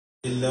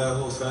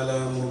الله فلا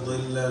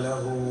مضل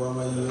له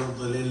ومن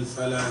يضلل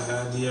فلا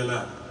هادي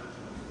له.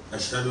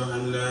 أشهد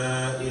أن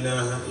لا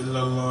إله إلا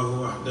الله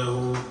وحده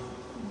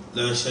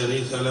لا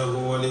شريك له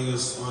ولي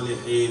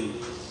الصالحين،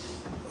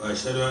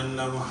 وأشهد أن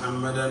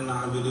محمدا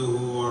عبده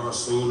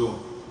ورسوله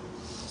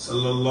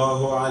صلى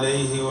الله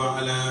عليه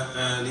وعلى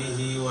آله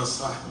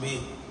وصحبه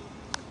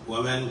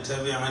ومن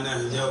تبع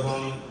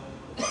نهجهم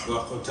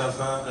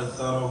واقتفى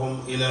أثرهم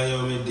إلى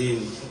يوم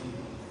الدين.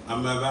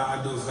 أما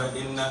بعد،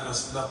 فإن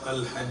أصدق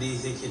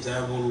الحديث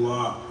كتاب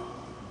الله،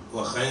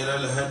 وخير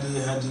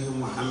الهدي هدي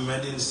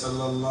محمد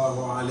صلى الله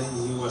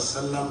عليه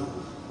وسلم،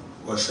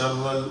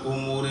 وشر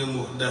الأمور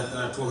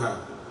محدثاتها،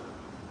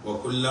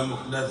 وكل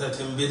محدثة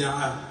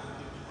بدعة،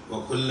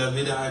 وكل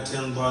بدعة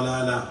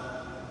ضلالة،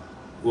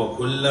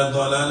 وكل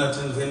ضلالة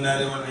في النار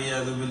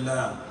والعياذ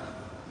بالله.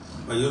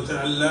 من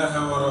يطع الله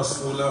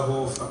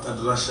ورسوله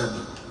فقد رشد،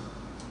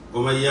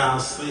 ومن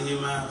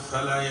يعصهما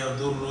فلا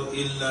يضر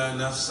إلا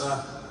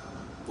نفسه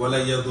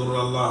ولن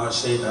يضر الله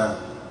شيئا.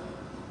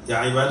 يا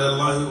عباد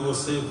الله،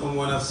 أوصيكم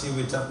ونفسي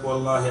بتقوى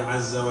الله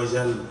عز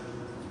وجل،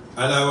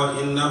 ألا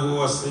وإنه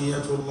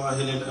وصية الله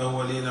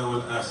للأولين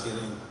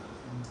والآخرين.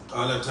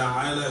 قال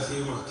تعالى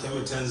في محكم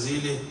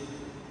تنزيله: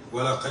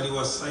 ولقد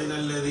وصينا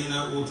الذين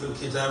أوتوا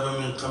الكتاب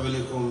من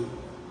قبلكم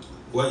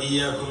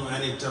وإياكم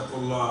أن اتقوا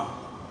الله.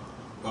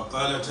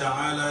 وقال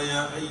تعالى: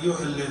 يا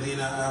أيها الذين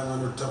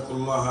آمنوا اتقوا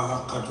الله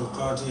حق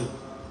تقاته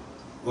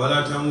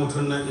ولا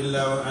تموتن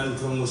إلا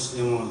وأنتم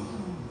مسلمون.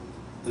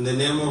 In the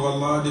name of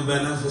Allah, the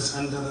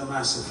Beneficent and the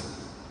Merciful.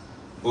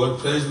 All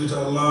praise be to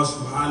Allah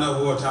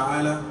subhanahu wa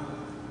ta'ala.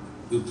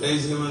 We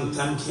praise Him and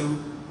thank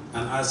Him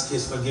and ask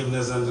His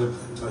forgiveness and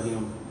repent to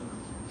Him.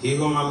 He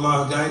whom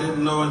Allah guided,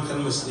 no one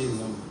can mislead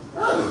him.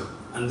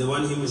 And the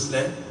one He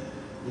misled,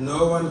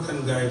 no one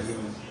can guide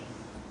him.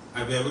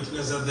 I bear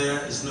witness that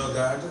there is no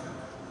God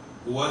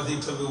worthy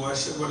to be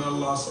worshipped but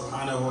Allah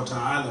subhanahu wa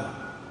ta'ala.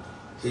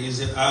 He is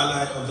the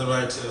ally of the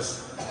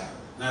righteous.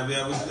 I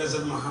bear witness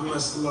that Muhammad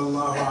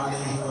sallallahu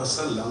alayhi wa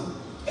sallam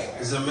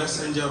is a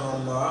messenger of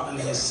Allah and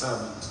His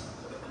servant.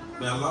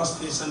 May Allah's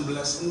peace and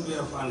blessing be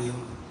upon him,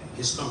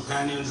 his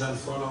companions and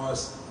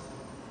followers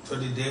to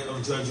the day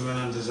of judgment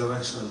and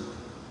resurrection.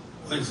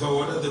 Going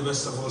forward, the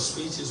best of all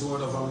speech is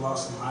word of Allah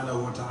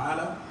subhanahu wa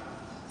ta'ala.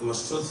 The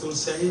most truthful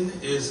saying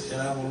is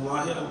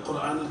Kalamullah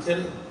al-Quran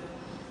al-Karim.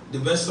 The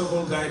best of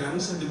all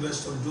guidance and the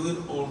best of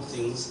doing all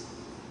things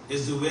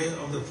is the way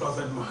of the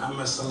Prophet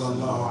Muhammad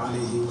sallallahu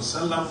alayhi wa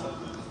sallam,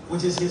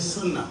 which is his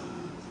sunnah.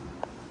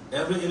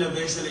 Every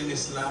innovation in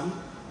Islam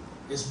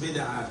is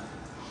bid'ah,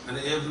 and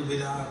every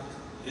bid'ah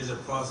is a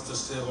path to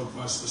stay or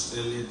path to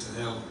stay lead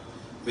to hell.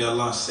 May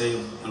Allah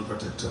save and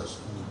protect us.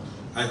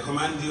 I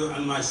command you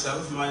and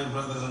myself, my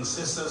brothers and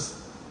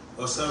sisters,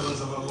 or servants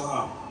of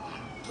Allah,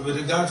 to be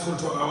regardful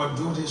to our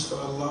duties to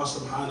Allah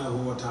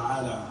subhanahu wa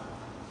ta'ala,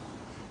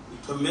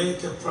 to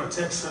make a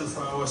protection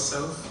for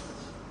ourselves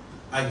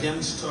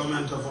against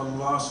torment of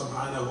Allah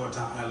subhanahu wa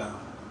ta'ala,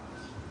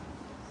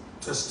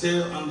 to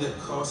stay on the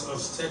course of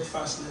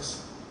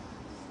steadfastness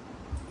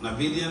and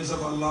obedience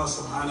of Allah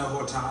subhanahu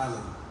wa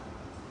ta'ala,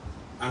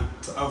 and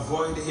to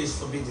avoid His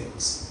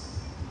forbiddings.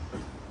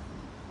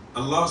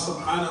 Allah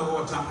subhanahu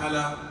wa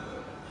ta'ala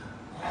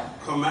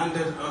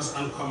commanded us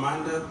and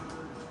commanded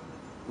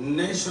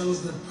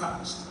nations that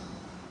passed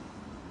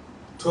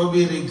to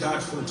be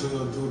regardful to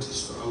your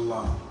duties to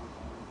Allah.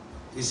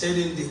 He said,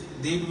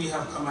 indeed we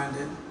have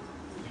commanded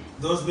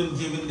those been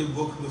given the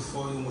book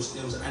before you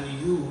Muslims and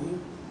you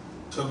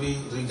to be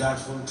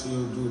regardful to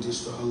your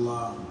duties to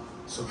Allah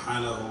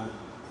subhanahu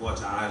wa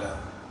ta'ala.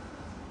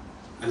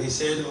 And He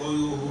said, O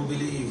you who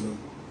believe,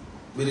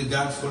 be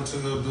regardful to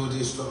your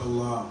duties to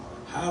Allah.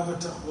 Have a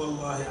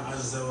taqwallahi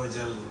azza wa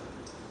jal,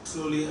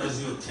 truly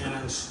as you can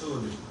and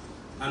should,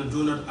 and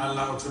do not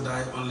allow to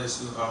die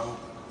unless you are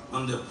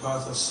on the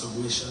path of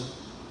submission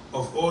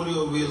of all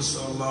your wills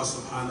to Allah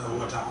subhanahu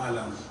wa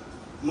ta'ala.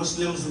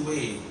 Muslims'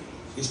 way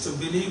is to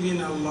believe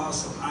in Allah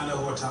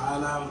subhanahu wa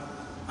ta'ala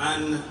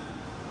and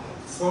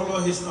follow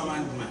His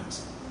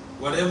commandments.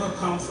 Whatever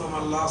comes from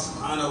Allah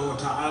subhanahu wa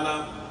ta'ala,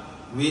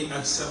 we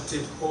accept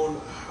it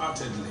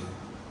wholeheartedly.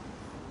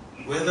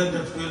 Whether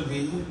that will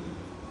be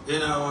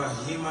in our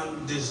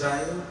human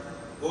desire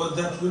or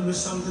that will be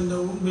something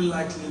that won't be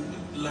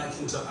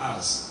liking to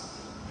us.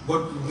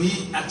 But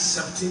we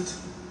accept it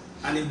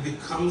and it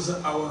becomes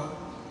our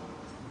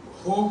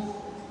hope,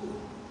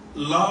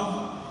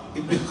 love,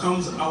 it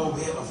becomes our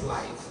way of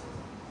life.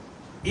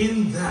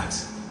 In that,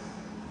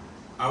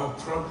 our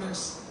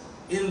progress,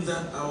 in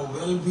that our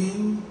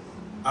well-being,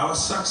 our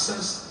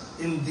success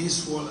in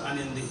this world and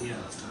in the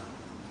hereafter.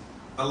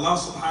 Allah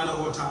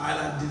subhanahu wa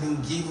ta'ala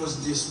didn't give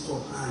us this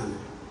Quran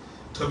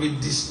to be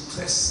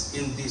distressed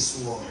in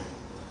this world,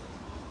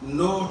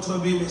 nor to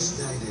be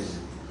misguided.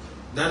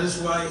 That is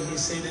why He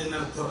said in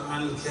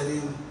Al-Quran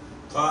Al-Karim,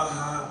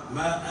 طَاهَ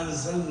مَا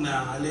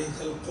أَنزَلْنَا عَلَيْكَ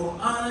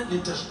الْقُرْآنَ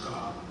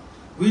لِتَشْقَى.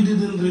 We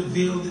didn't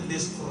reveal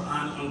this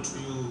Quran unto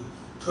you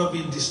to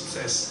be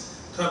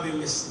distressed, to be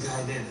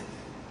misguided.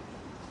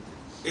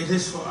 It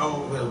is for our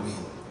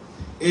well-being.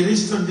 It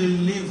is to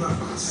deliver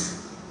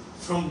us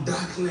from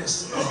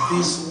darkness of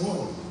this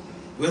world,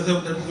 whether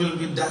that will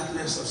be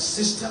darkness of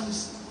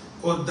systems,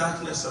 or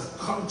darkness of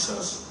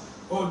cultures,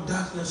 or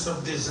darkness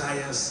of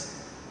desires,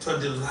 to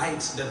the light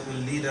that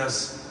will lead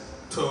us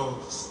to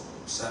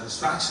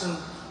satisfaction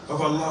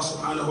of Allah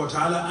subhanahu wa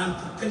ta'ala and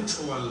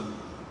perpetual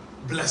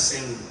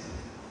blessing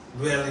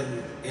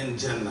dwelling in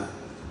Jannah.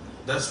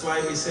 That's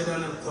why he said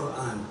in the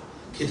Quran,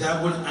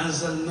 Kitabun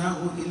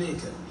anzalnahu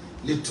ilayka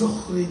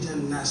لِتُخْرِجَ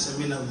النَّاسَ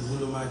مِنَ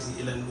الظُّلُمَاتِ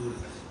إِلَى النُّورِ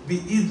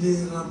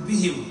بِإِذْنِ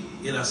رَبِّهِمْ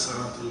إِلَى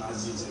صِرَاطِ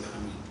الْعَزِيزِ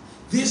الْحَمِيدِ.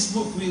 This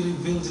book we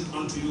revealed it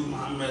unto you,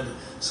 Muhammad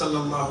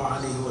sallallahu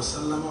alayhi wa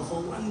sallam,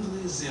 for one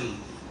reason,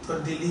 to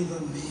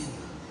deliver men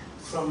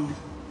from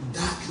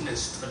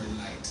darkness to the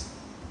light.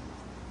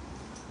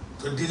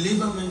 To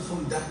deliver men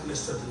from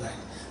darkness to the light.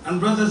 And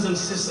brothers and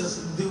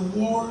sisters, the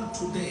world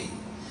today,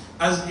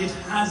 as it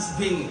has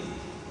been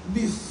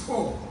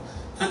before,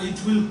 and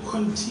it will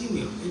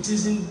continue, it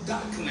is in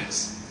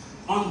darkness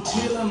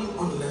until and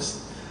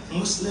unless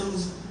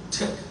Muslims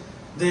take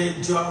their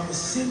job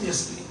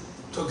seriously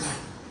to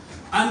guide.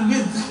 And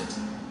with that,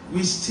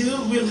 we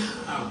still will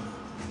have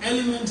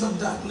elements of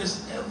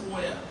darkness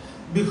everywhere,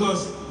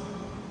 because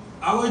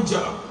our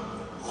job,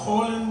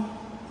 calling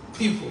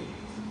people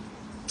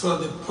to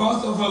the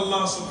path of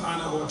Allah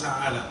subhanahu wa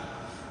ta'ala,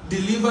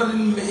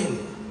 delivering men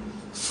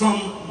from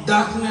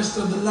darkness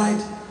to the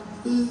light,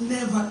 will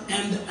never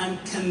end and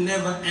can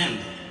never end.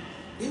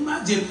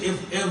 Imagine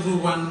if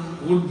everyone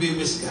would be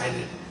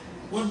misguided.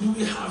 What do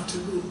we have to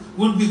do?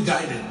 Would be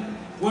guided.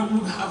 What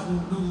would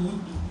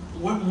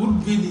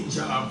be the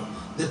job,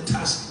 the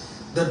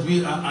task that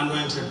we are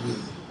anointed with?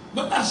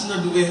 But that's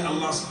not the way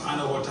Allah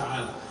subhanahu wa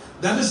ta'ala.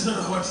 That is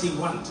not what He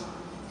wants.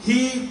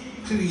 He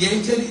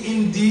created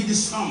indeed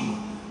some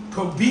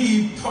to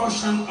be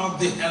portion of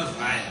the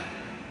hellfire.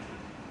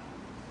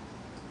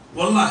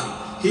 Wallahi.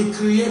 He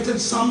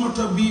created some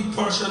to be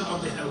portion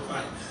of the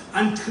hellfire,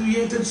 and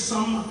created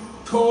some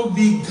to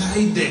be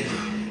guided,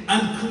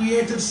 and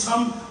created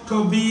some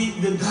to be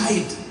the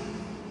guide.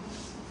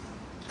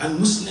 And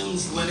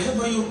Muslims,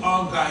 whenever you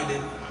are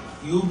guided,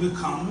 you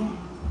become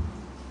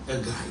a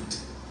guide.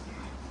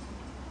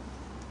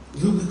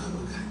 You become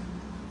a guide.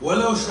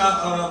 وَلَوْ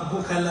شَاءَ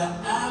رَبُّكَ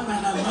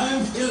لَآمَنَ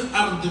مَنْ فِي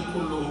الْأَرْضِ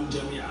كُلُّهُمْ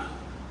جَمِيعًا.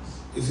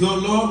 If your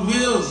Lord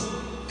wills,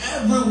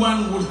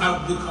 everyone would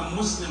have become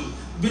Muslim,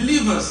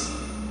 believers,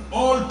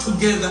 all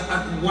together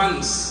at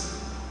once.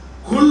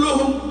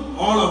 Kulluhum,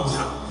 all of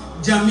them.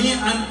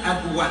 Jami'an,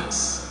 at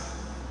once.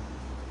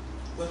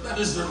 But that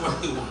is not what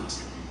He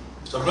wants.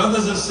 So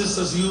brothers and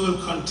sisters, you will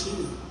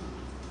continue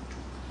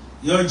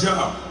your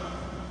job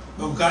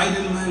of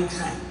guiding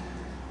mankind,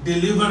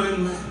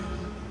 delivering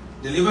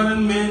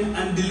men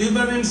and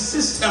delivering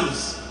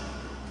systems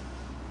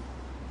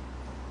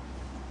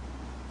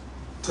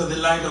to the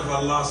light of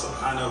Allah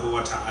subhanahu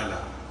wa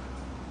ta'ala.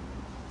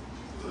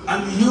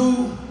 And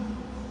you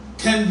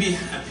can be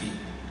happy.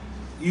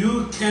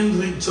 You can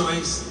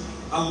rejoice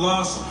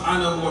Allah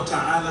subhanahu wa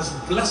ta'ala's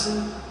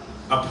blessing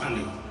upon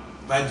you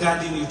by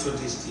guiding you to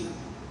this deen.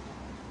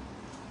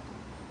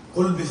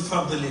 قُلْ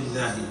بِفَضْلِ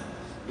اللَّهِ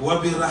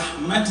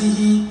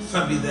وَبِرَحْمَتِهِ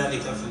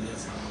فَبِذَلِكَ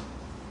فَلْيَفْرَحُوا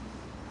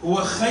هُوَ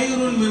خَيْرٌ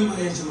مِمَّا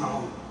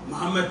يَجْمَعُونَ.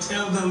 Muhammad,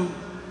 tell them,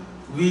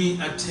 we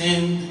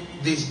attained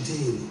this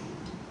deen.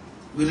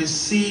 We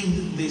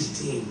received this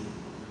deen.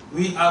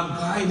 We are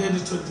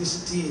guided to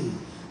this deen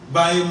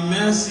by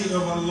mercy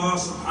of Allah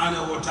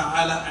subhanahu wa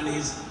ta'ala and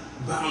His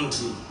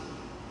bounty.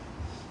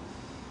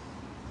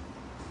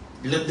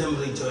 Let them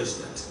rejoice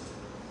that.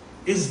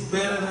 It's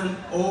better than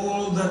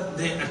all that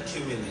they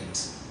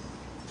accumulate.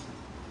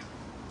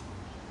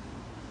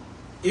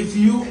 If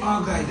you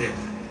are guided,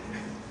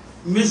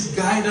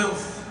 misguide of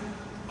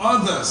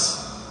others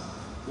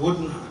would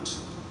not hurt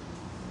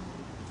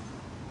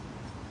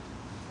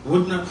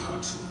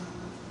you.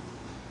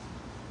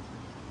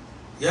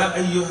 Ya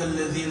ayyuhal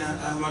ladhina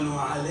amanu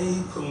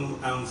alaykum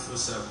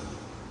anfusakum.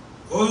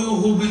 O you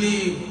who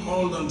believe,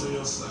 hold on to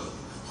yourself.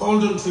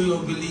 Hold on to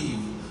your belief.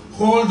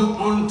 Hold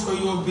on to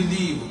your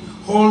belief.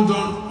 Hold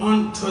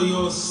on to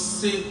your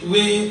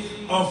way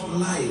of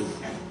life.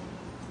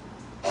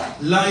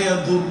 La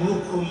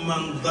yadurrukum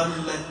man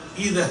dhalla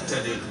idha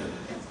ihtadaytum.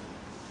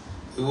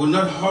 It will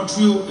not hurt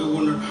you, it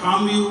will not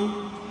harm you.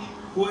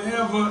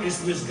 Whoever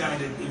is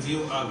misguided, if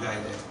you are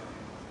guided.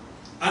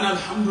 And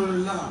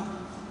alhamdulillah,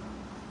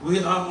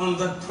 we are on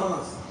that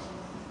path.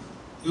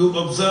 You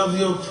observe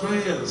your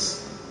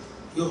prayers.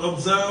 You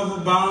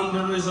observe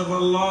boundaries of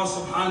Allah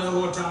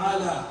subhanahu wa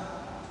ta'ala.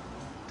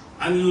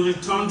 And you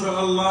return to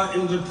Allah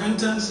in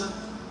repentance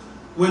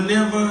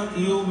whenever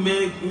you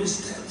make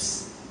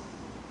missteps.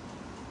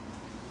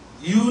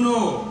 You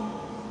know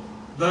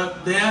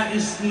that there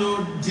is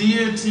no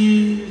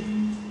deity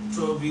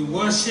to be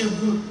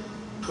worshipped,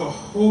 to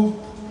hope,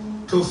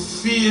 to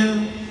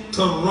fear,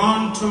 to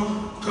run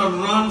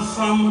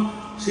from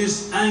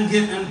His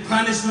anger and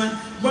punishment,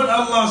 but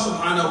Allah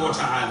subhanahu wa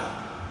ta'ala,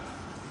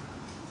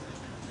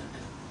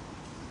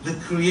 the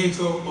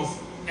creator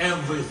of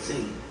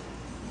everything,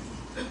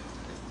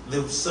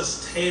 the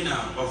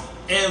sustainer of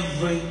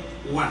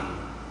everyone.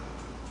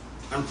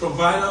 and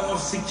provider of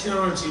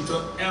security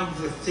to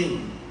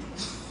everything.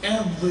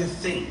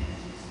 Everything.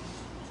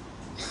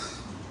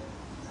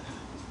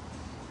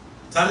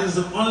 That is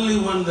the only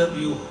one that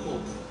you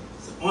hope,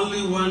 the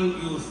only one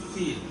you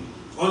fear,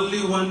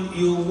 only one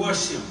you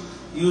worship.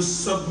 You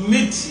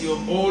submit your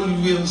all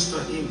wills to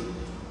Him.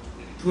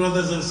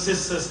 Brothers and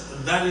sisters,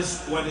 that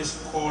is what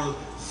is called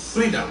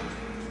freedom.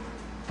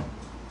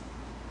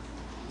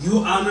 You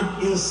are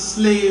not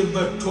enslaved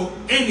to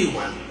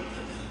anyone,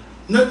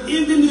 not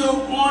even your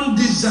own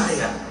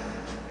desire.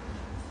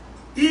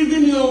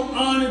 Even your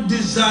own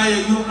desire,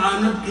 you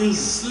are not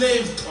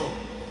enslaved to.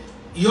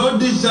 Your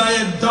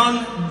desire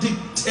don't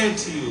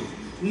dictate you.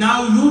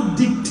 Now you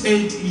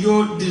dictate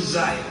your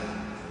desire.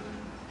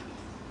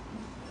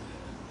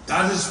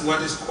 That is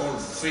what is called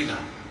freedom.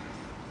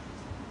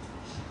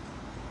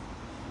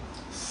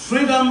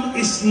 Freedom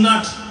is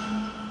not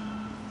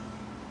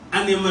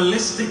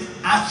animalistic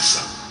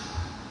action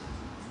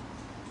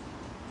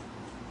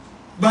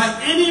by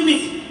any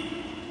means,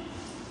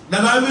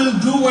 that I will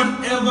do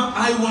whatever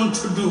I want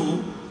to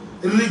do,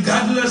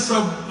 regardless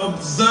of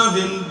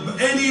observing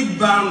any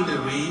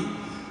boundary,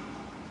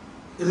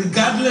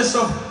 regardless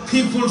of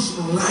people's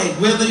right,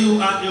 whether you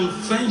are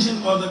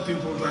infringing other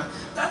people's right.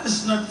 That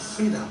is not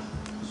freedom.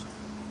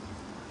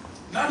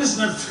 That is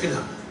not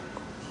freedom.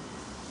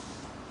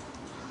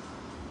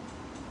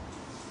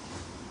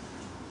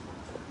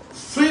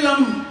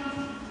 Freedom,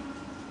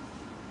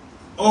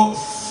 or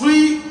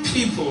free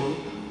people,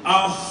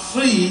 are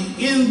free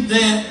in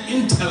their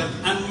intellect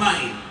and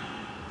mind.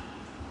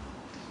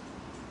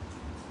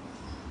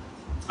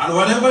 And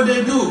whatever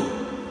they do,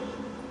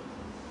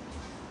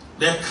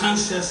 their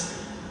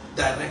conscience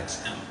directs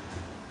them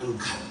and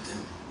guides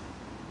them.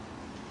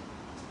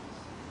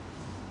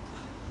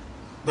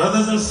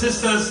 Brothers and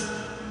sisters,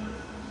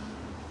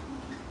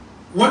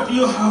 what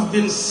you have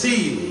been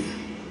seeing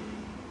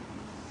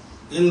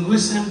in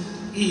recent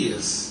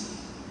years,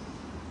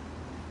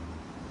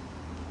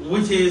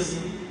 which is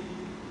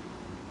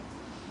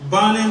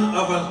burning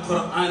of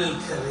Al-Quran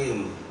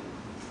Al-Kareem,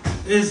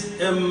 is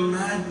a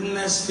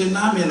madness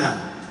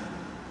phenomena.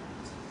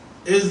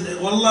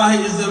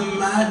 Wallahi, is a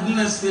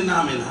madness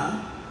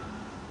phenomena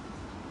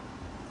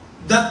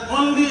that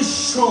only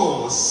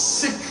shows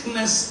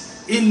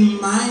sickness in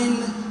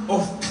mind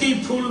of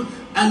people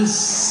and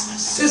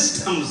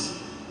systems.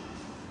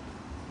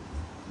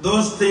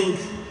 Those think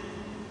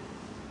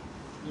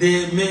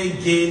they may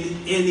gain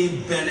any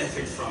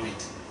benefit from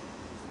it.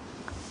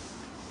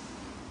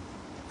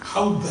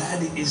 How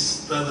bad it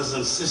is, brothers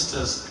and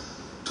sisters,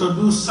 to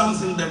do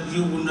something that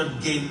you will not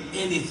gain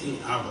anything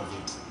out of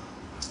it.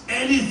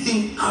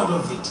 Anything out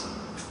of it.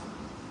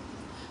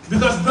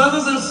 Because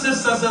brothers and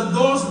sisters, are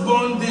those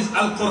born this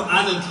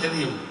Al-Quran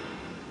Al-Kareem,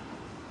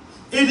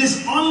 it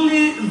is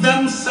only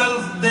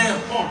themselves they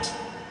hurt.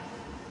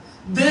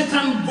 They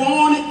can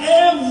burn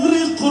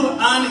every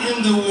Quran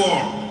in the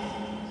world.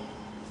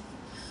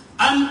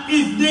 And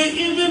if they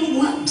even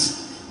want,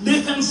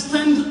 they can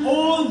spend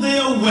all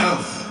their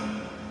wealth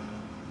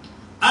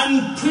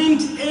and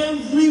print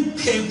every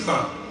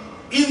paper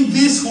in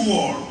this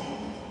world,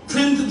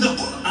 print the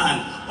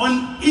Quran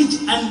on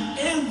each and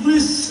every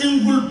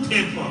single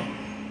paper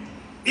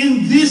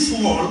in this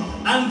world,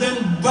 and then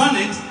burn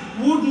it.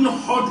 Wouldn't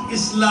hurt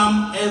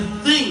Islam a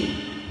thing,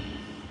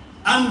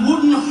 and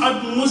wouldn't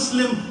hurt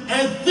Muslim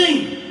a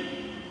thing.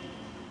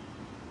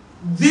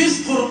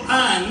 This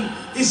Quran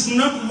is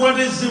not what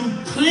is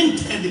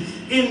imprinted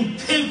in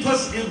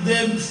papers if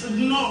they should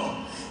know.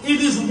 It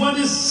is what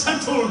is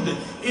settled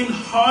in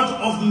heart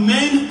of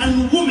men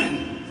and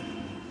women.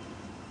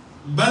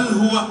 بل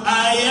هو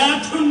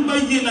آيات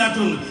بينات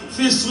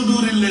في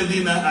صدور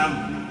الذين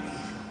آمنوا.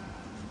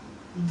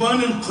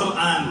 Burning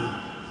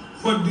Quran,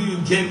 what do you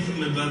gain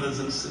from it, brothers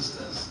and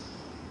sisters?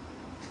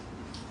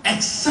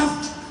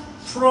 Except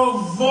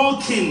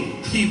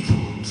provoking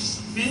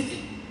people's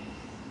feeling.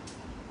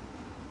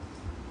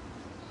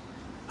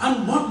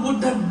 And what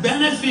would that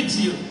benefit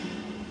you?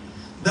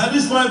 That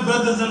is why,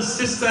 brothers and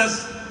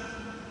sisters,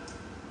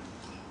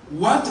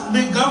 what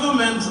the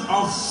government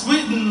of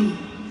Sweden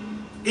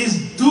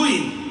is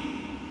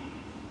doing,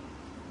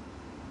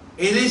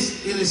 it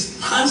is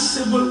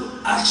irresponsible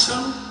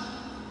action,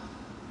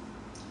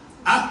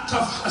 act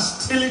of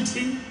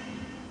hostility,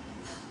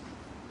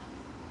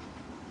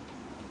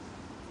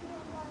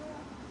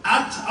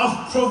 act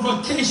of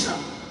provocation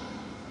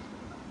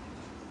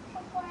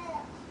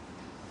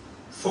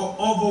for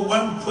over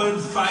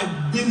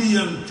 1.5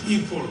 billion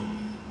people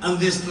on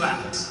this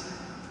planet.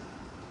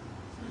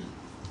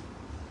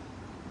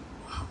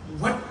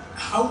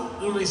 How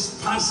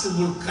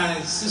irresponsible can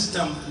a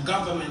system,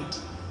 government,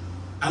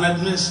 and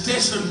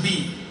administration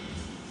be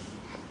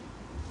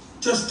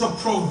just to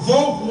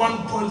provoke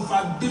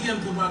 1.5 billion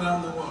people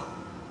around the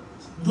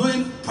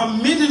world?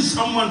 Permitting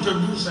someone to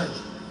do such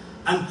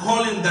and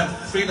calling that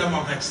freedom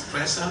of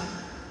expression?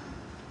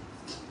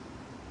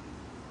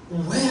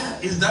 Where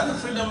is that a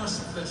freedom of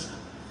expression?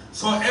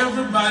 So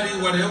everybody,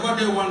 whatever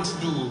they want to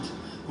do,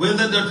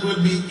 whether that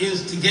will be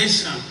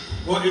instigation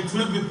or it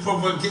will be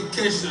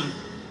provocation,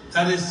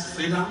 that is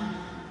freedom.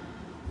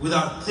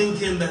 without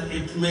thinking that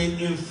it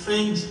may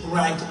infringe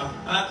right of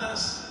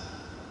others.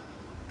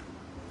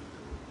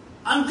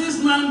 And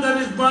this man that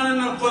is born in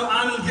the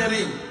Quran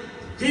al-Karim,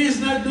 he is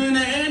not doing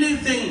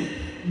anything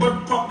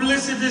but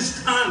publicity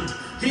stunt.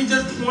 He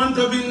just wants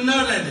to be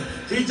noted.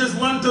 He just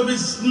wants to be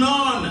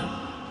known.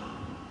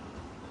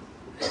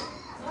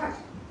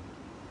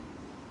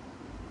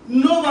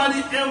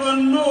 Nobody ever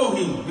know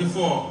him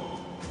before.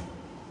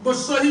 But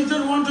so he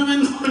just wants to be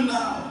known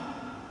now.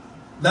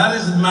 That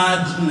is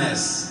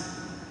madness.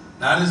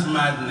 That is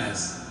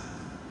madness.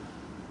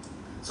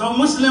 So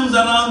Muslims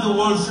around the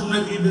world should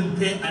not even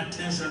pay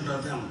attention to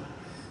them.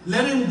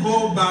 Let him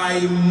go buy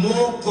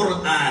more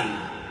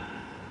Quran.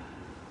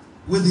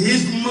 With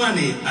his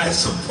money, I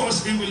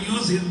suppose he will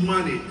use his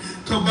money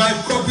to buy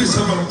copies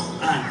of the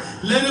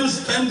Quran. Let him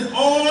spend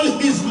all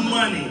his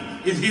money,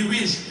 if he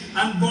wish,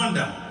 and burn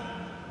them.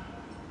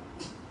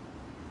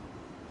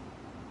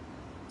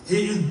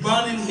 He is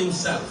burning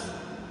himself.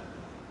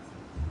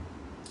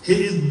 He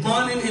is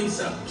burning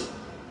himself.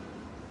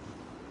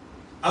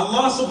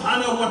 Allah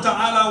subhanahu wa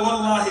ta'ala,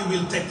 wallahi,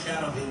 will take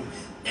care of him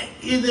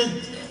in a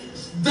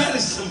very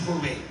simple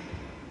way.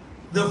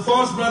 The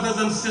false brothers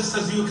and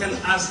sisters, you can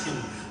ask him,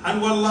 and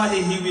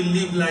wallahi, he will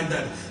live like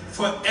that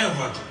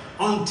forever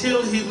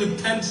until he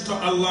repents to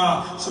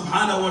Allah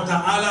subhanahu wa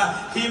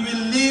ta'ala. He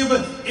will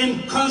live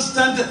in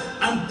constant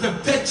and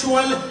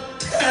perpetual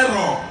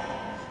terror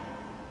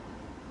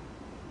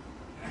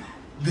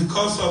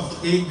because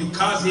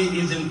he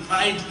is in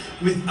fight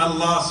with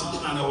Allah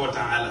subhanahu wa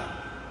ta'ala.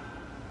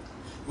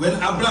 When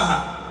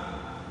Abraham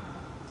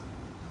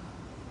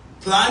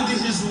planned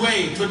his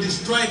way to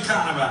destroy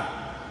Kaaba,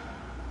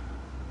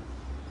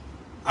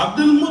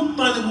 Abdul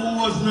Muttalib, who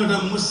was not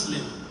a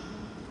Muslim,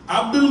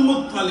 Abdul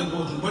Muttalib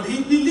wasn't, but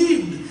he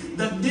believed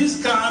that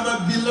this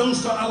Kaaba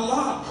belongs to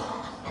Allah.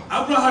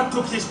 Abraham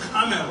took his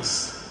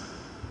camels.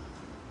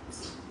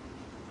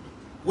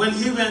 When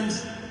he went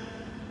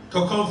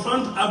to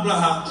confront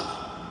Abraham,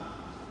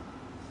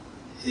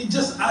 he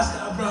just asked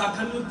Abraham,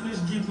 "Can you please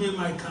give me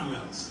my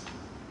camels?"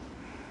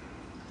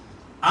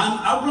 And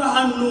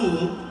Abraham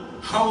knew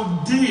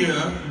how dear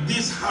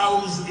this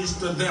house is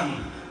to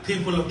them,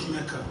 people of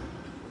Mecca.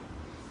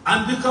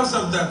 And because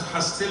of that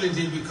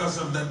hostility, because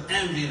of that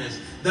enviness,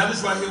 that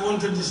is why he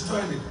wanted to destroy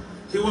it.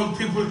 He wanted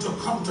people to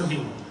come to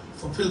him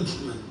for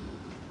pilgrimage.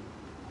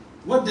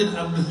 What did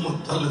Abdul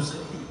Muttalib say?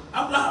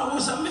 Abraham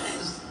was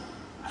amazed.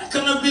 I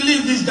cannot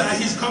believe this guy.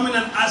 He's coming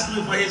and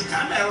asking for his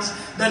camels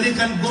that he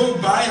can go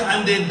buy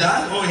and they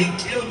die, or he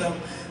killed them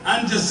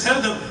and just sell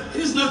them.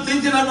 He's not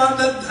thinking about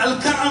that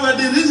Al-Kaaba,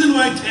 the reason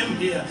why I came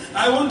here.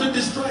 I want to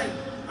destroy it.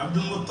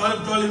 Abdul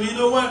Muttalib told him, "You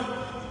know what?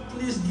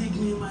 Please give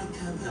me my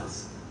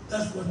camels.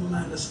 That's what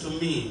matters to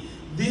me.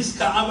 This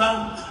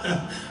Kaaba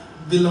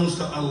belongs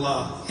to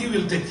Allah. He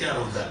will take care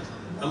of that."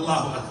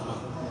 Allahu Akbar.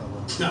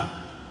 Now,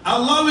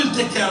 Allah will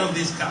take care of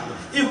this Kaaba.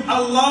 If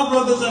Allah,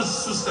 brothers and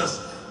sisters,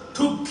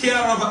 took care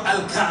of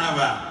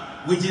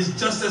Al-Kaaba, which is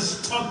just a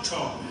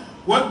structure,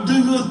 what do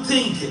you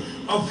think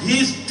of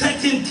his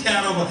taking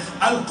care of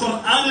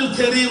Al-Quran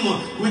Al-Karim,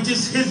 which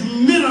is his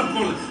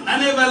miracle,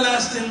 an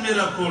everlasting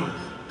miracle,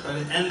 to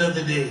the end of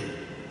the day,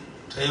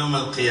 to Yawm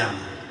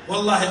Al-Qiyamah?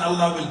 Wallahi,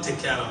 Allah will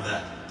take care of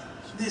that.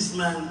 This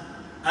man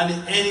and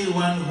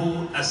anyone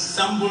who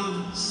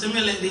assembled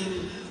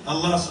similarly,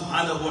 Allah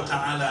subhanahu wa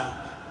ta'ala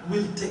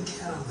will take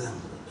care of them.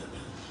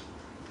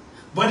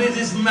 But it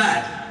is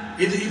mad,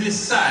 it is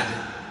sad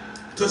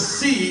to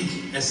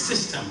see a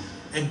system,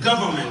 a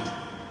government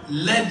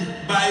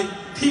led by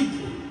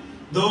people,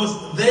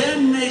 their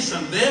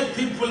nation, their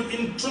people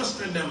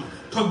entrusted them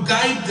to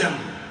guide them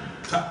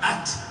to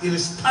act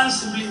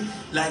irresponsibly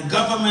like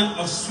government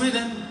of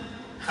Sweden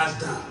has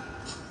done.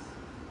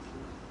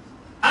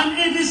 And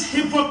it is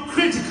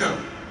hypocritical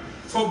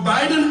for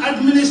Biden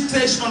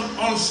administration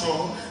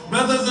also,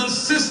 brothers and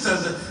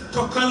sisters,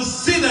 to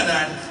consider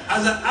that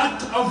as an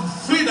act of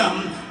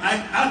freedom, an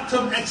act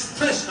of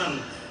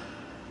expression,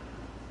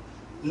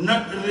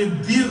 not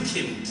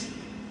rebuking it.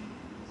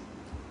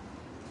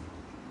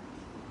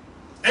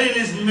 It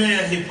is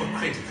mere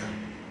hypocritical.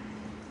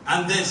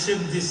 And they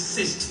should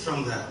desist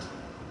from that.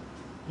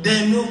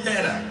 They knew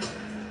better.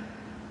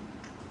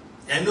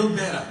 They knew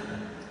better.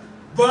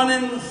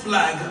 Burning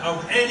flag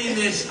of any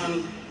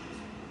nation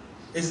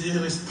is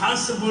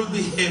irresponsible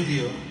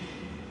behavior,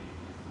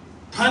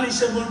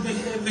 punishable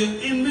behavior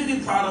in many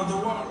parts of the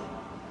world,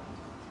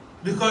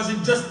 because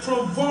it just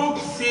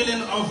provokes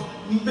feeling of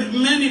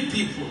many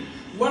people.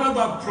 What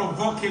about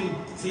provoking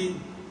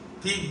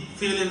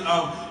feeling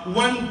of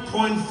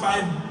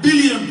 1.5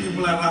 billion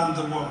people around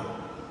the world?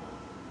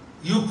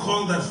 You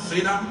call that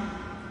freedom?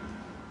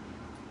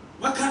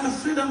 What kind of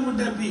freedom would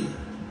that be?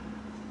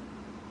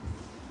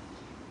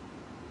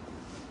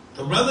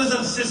 So brothers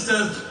and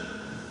sisters,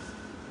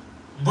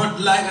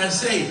 but like I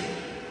say,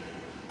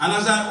 and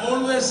as I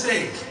always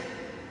say,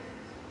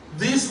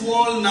 this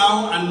world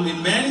now and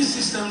many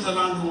systems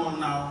around the world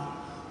now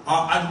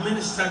are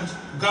administered,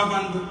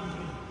 governed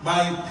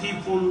by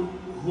people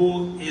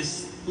who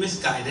is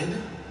misguided.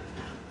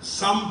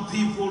 Some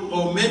people,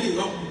 or many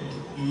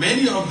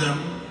of them,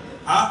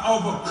 are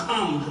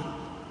overcome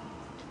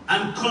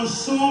and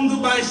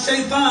consumed by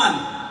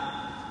shaitan.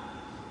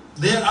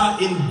 They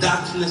are in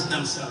darkness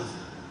themselves.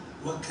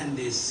 What can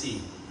they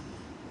see?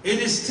 It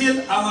is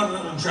still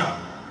our job.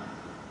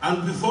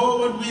 And before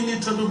what we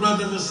need to do,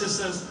 brothers and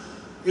sisters,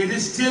 it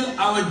is still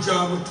our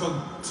job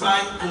to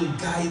try and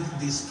guide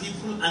these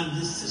people and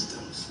these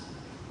systems.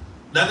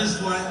 That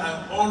is why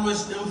I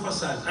always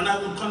emphasize, and I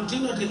will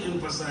continue to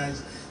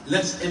emphasize,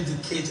 let's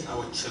educate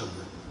our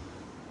children.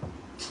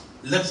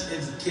 Let's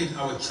educate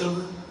our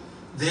children.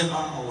 They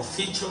are our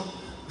future.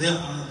 They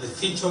are the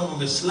future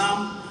of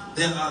Islam.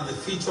 They are the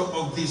future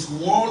of this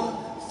world.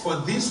 For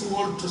this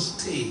world to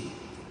stay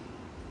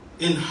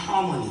in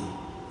harmony,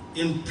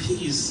 in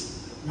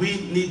peace,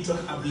 we need to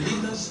have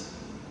leaders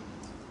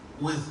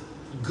with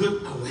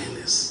good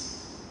awareness.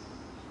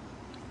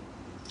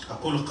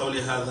 أقول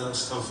قولي هذا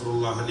أستغفر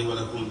الله لي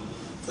ولكم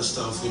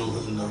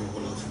فاستغفروه إنه هو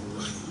الغفور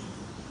الرحيم.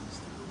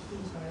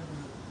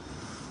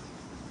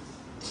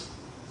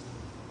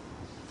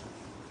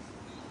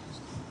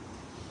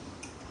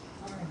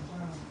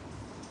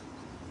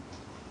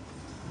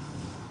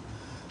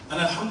 And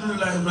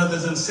alhamdulillah,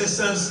 brothers and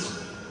sisters,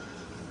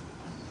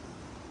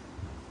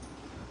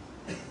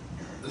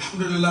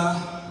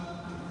 alhamdulillah,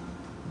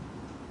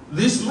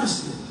 this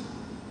masjid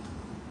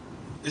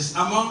is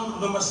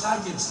among the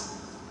masajids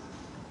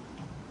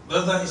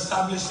that are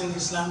established in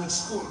Islamic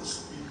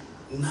schools.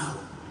 Now,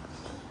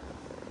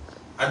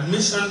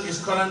 admission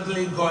is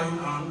currently going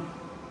on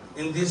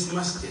in this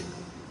masjid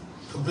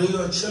to bring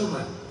your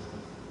children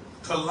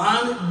to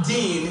learn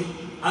deen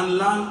and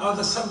learn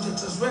other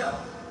subjects as well.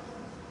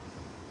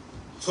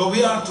 So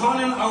we are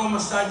turning our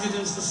masajid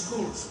into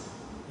schools.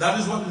 That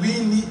is what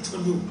we need to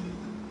do.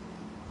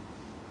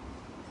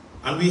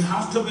 And we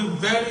have to be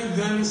very,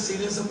 very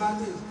serious about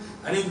this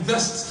and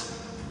invest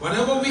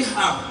whatever we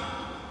have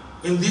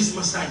in these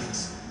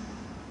masajids.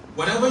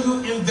 Whatever you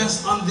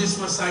invest on this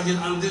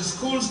masajid and these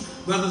schools,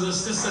 brothers and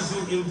sisters,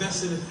 you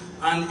invested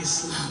on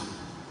Islam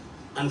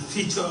and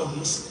future of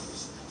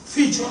Muslims,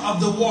 future of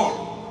the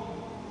world,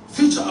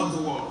 future of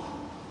the world.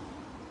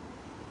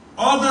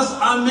 Others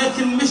are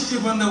making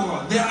mischief in the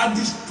world. They are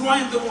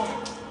destroying the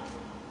world.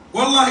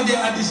 Wallahi, they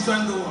are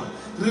destroying the world.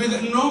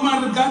 No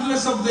man,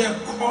 regardless of their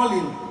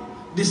calling,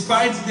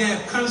 despite their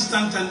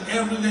constant and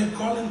everyday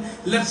calling,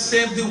 let's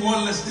save the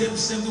world, let's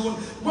save the world.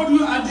 But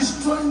you are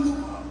destroying the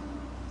world.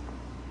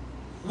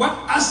 What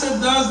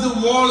asset does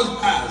the world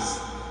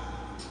has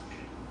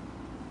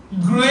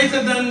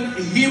greater than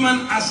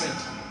human asset?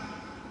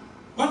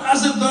 What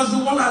asset does the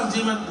world have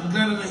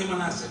greater than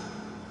human asset?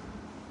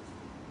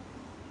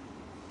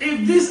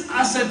 If this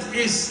asset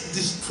is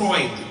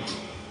destroyed,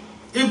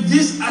 if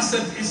this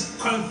asset is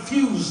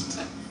confused,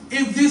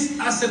 if this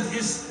asset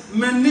is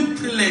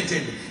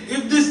manipulated,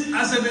 if this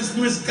asset is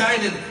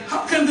misguided,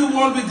 how can the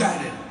world be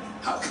guided?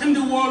 How can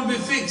the world be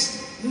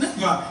fixed?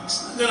 Never.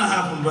 It's not going to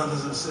happen,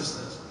 brothers and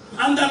sisters.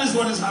 And that is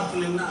what is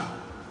happening now.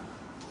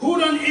 Who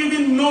don't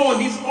even know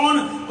his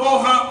own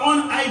or her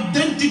own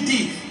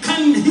identity?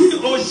 Can he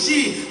or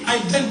she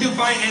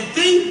identify a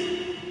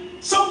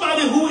thing?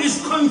 Somebody who is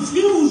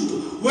confused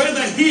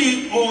whether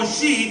he or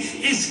she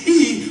is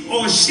he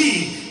or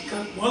she.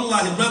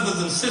 Wallahi,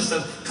 brothers and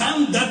sisters,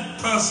 can that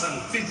person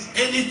fix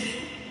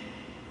anything?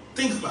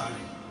 Think about it.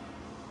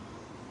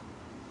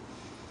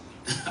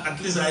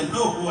 At least I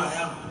know who I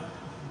am.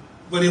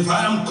 But if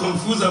I am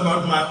confused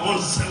about my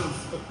own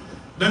self,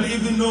 don't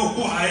even know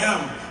who I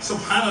am,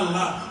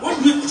 subhanallah,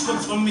 what do you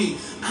expect from me?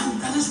 And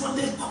that is what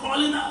they're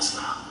calling us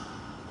now.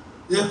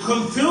 They're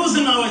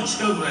confusing our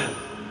children.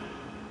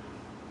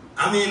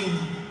 I mean,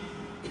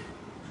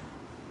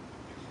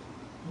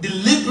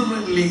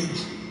 deliberately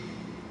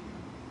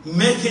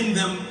making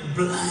them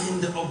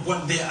blind of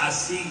what they are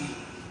seeing.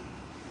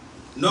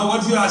 No,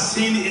 what you are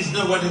seeing is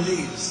not what it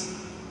is.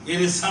 It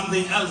is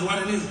something else,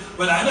 what it is.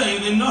 But I don't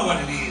even know what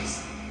it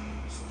is.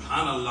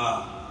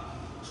 SubhanAllah.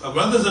 So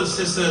brothers and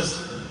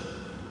sisters,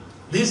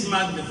 this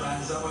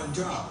magnifies our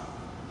job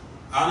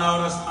and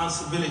our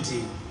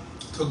responsibility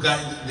to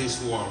guide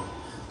this world.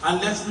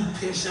 And let's be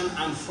patient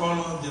and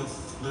follow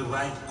the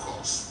right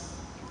course.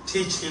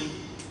 Teaching,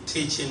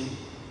 teaching,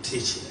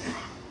 teaching.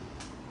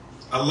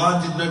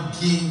 Allah did not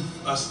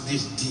give us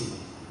this deen,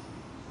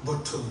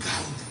 but to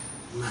guide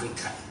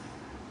mankind.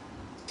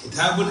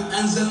 Kitabun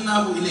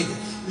anzalnahu ilayka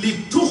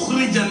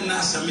litukhrijan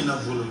nasa min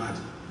adh-dhulumat.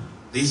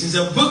 This is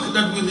a book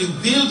that we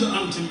revealed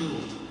unto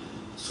you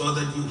so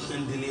that you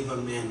can deliver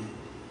men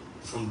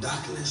from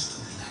darkness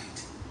to the light.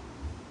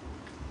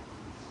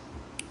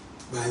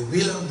 By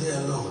will of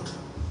their Lord.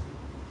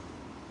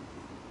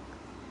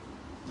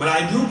 But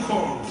I do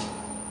call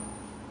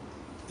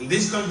in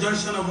this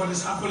conjunction of what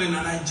is happening,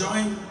 and I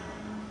join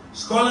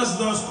scholars,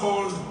 those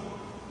called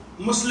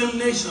Muslim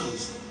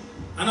nations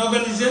and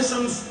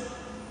organizations,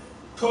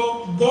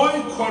 to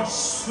boycott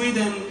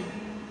Sweden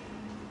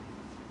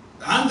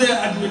and their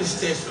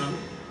administration,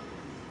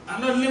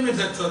 and not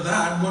limited to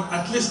that, but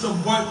at least to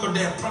boycott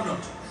their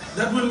product.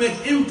 That will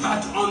make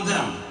impact on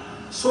them,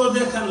 so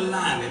they can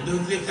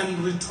learn, they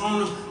can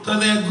return to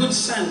their good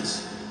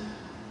sense.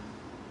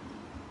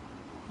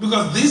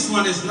 Because this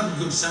one is not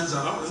good sense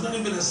at all. It's not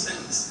even a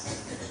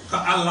sense. To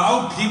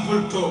allow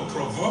people to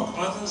provoke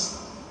others.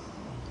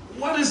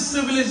 What is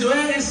civilization?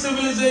 Where is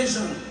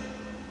civilization?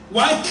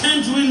 Why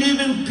can't we live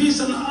in peace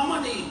and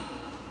harmony?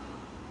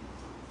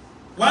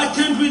 Why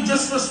can't we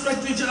just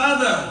respect each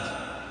other?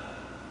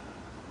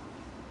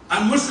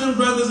 And Muslim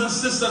brothers and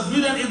sisters,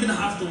 we don't even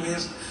have to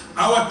waste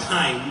our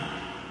time.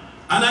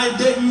 And I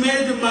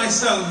made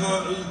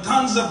myself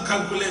tons of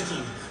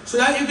calculations.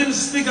 Should I even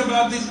speak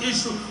about this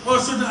issue, or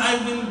should I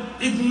even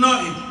ignore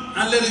it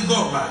and let it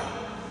go by?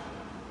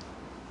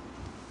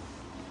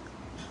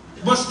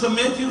 But to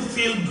make you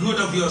feel good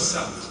of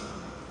yourself,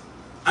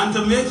 and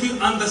to make you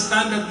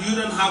understand that you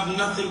don't have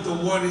nothing to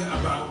worry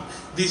about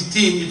this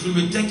deen, it will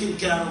be taken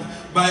care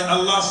of by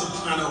Allah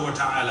subhanahu wa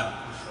ta'ala.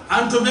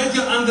 And to make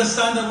you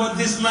understand that what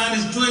this man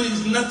is doing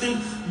is nothing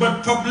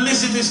but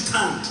publicity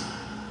stunt.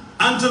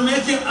 And to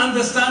make you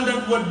understand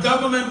that what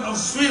government of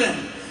Sweden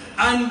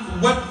and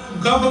what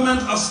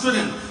government of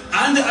Sweden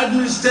and the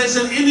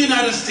administration in the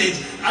United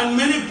States and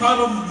many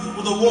parts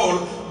of the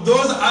world,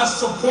 those are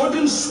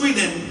supporting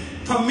Sweden,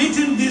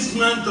 permitting this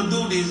man to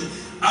do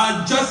this,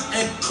 are just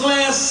a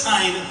clear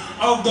sign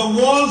of the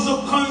walls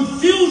of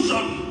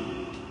confusion.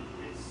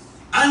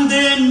 And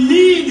they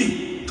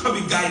need to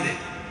be guided.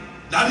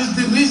 That is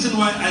the reason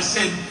why I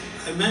said,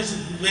 I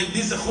mentioned make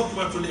this a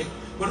khutbah today.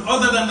 But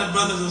other than that,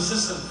 brothers and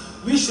sisters,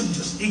 we should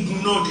just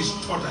ignore this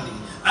totally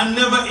and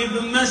never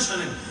even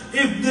mention it.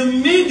 If the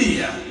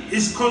media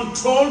is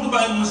controlled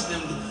by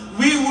Muslims,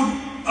 we would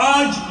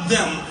urge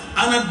them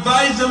and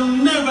advise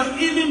them never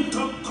even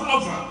to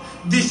cover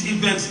these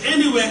events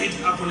anywhere it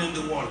happens in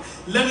the world.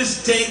 Let it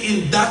stay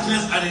in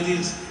darkness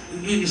as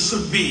it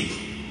should be.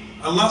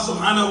 Allah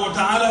subhanahu wa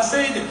ta'ala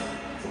said,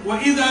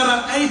 وَإِذَا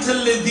رَأَيْتَ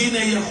الَّذِينَ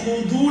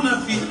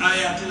يَخُوضُونَ فِي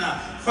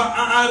آيَاتِنَا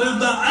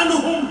فَأَعْرِضَ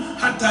عَنْهُمْ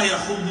حَتَّى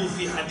يَخُوضُوا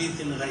فِي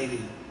حَدِيثٍ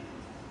غَيْرِهِ.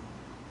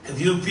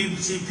 If you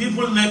see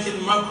people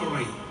making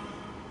mockery,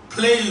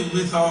 playing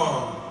with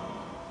our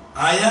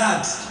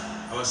ayats,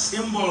 our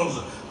symbols,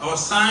 our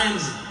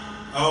signs,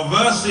 our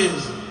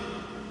verses,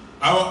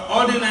 our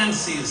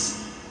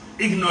ordinances,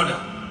 ignore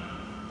them.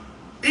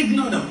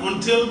 Ignore them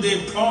until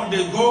they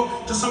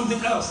go to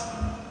something else.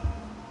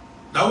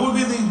 That would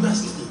be the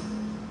best thing.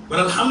 But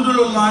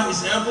alhamdulillah,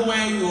 it's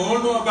everywhere, you all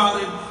know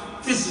about it.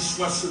 This is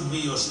what should be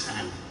your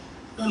stand.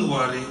 Don't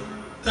worry,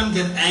 don't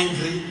get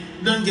angry,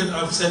 don't get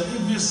upset.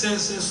 If you say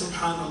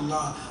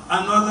subhanallah,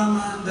 another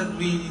man that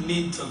we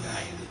need to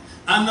guide,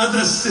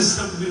 another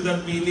system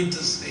that we need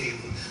to save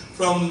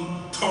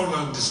from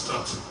total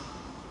destruction.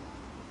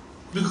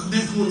 Because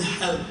this won't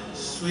help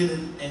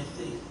Sweden a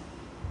thing.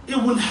 It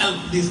won't help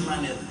this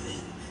man a thing.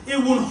 It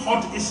won't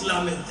hurt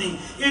Islam a thing.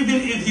 Even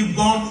if he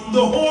burned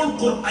the whole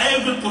Quran,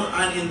 every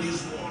Quran in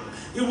this world,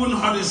 it wouldn't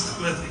hurt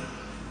Islam a thing.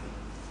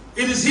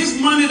 It is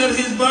his money that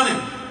he's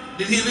burning.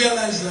 Did he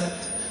realize that?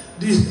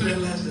 Did he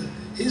realize that?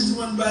 He's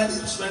the one buying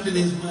it, spending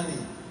his money.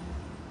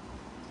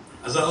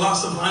 As Allah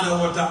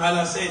subhanahu wa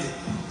ta'ala said,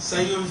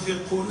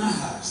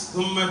 سَيُنْفِقُونَهَا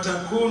ثُمَّ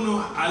تَكُونُ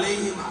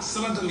عَلَيْهِمْ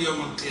حَسْرَةً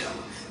يَوْمَ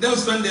الْقِيَامَةِ. They'll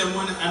spend their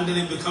money and then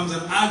it becomes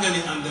an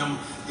agony on them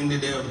in the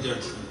day of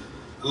judgment.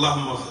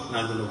 Allahumma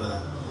khidna dhulubana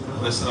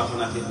wa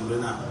israfana fi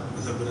amrina wa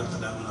thabbit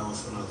aqdamana wa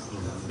sunna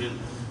al-kafirin.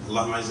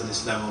 اللهم اعز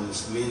الاسلام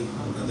والمسلمين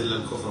واذل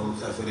الكفر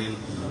والكافرين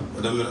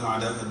ودمر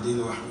اعداء الدين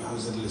واحمي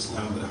حوزه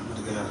الاسلام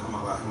برحمتك يا ارحم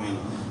الراحمين.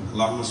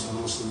 اللهم انصر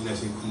المسلمين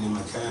في كل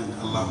مكان،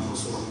 اللهم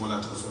انصرهم ولا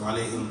تنصر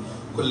عليهم،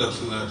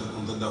 كلكم لا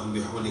تكن ضدهم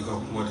بحولك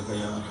وقوتك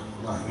يا ارحم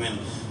الراحمين.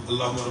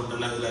 اللهم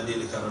ردنا الى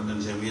دينك ردا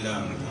جميلا،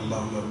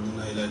 اللهم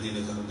ردنا الى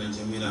دينك ردا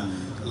جميلا،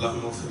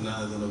 اللهم اغفر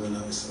لنا ذنوبنا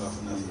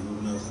واسرافنا في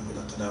امورنا وثبت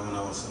اقدامنا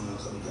وانصرنا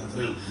على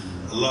الكافرين.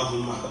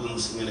 اللهم احفظ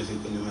المسلمين في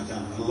كل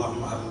مكان،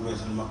 اللهم حرر بيت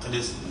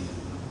المقدس،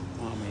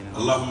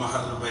 اللهم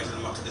حرر بيت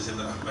المقدس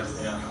برحمتك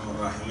يا ارحم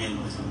الراحمين.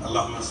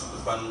 اللهم انصر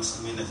اخوان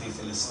المسلمين في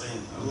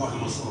فلسطين،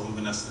 اللهم انصرهم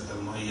بنصرك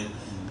المؤيد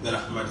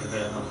برحمتك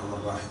يا ارحم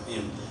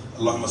الراحمين.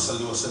 اللهم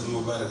صل وسلم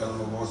وبارك على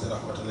المبعوث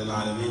رحمه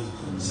للعالمين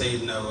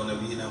سيدنا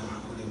ونبينا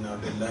محمد بن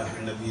عبد الله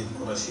النبي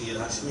القرشي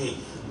الهاشمي،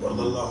 وارض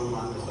اللهم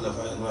عن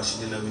الخلفاء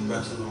الراشدين ابي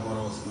بكر وعمر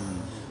وعثمان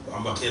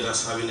وعن بقيه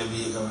اصحاب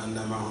نبيك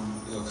وأنا معهم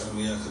بكرم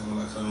يا اكرم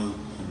الاكرمين.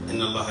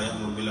 إن الله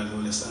يأمر بالعدل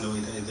والإحسان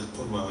وإيتاء ذي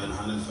القربى وينهى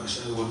عن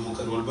الفحشاء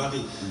والمنكر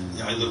والبغي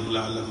يعظكم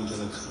لعلكم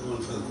تذكرون.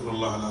 فاذكروا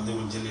الله العظيم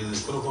الجليل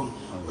يذكركم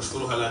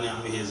واشكروه على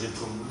نعمه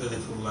يزدكم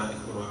ولذكر الله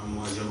أكبر وأعظم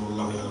وأجل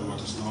والله يعلم ما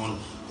تصنعون.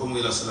 قوموا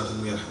إلى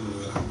صلاتكم يرحمني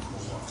ويرحمكم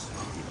الله.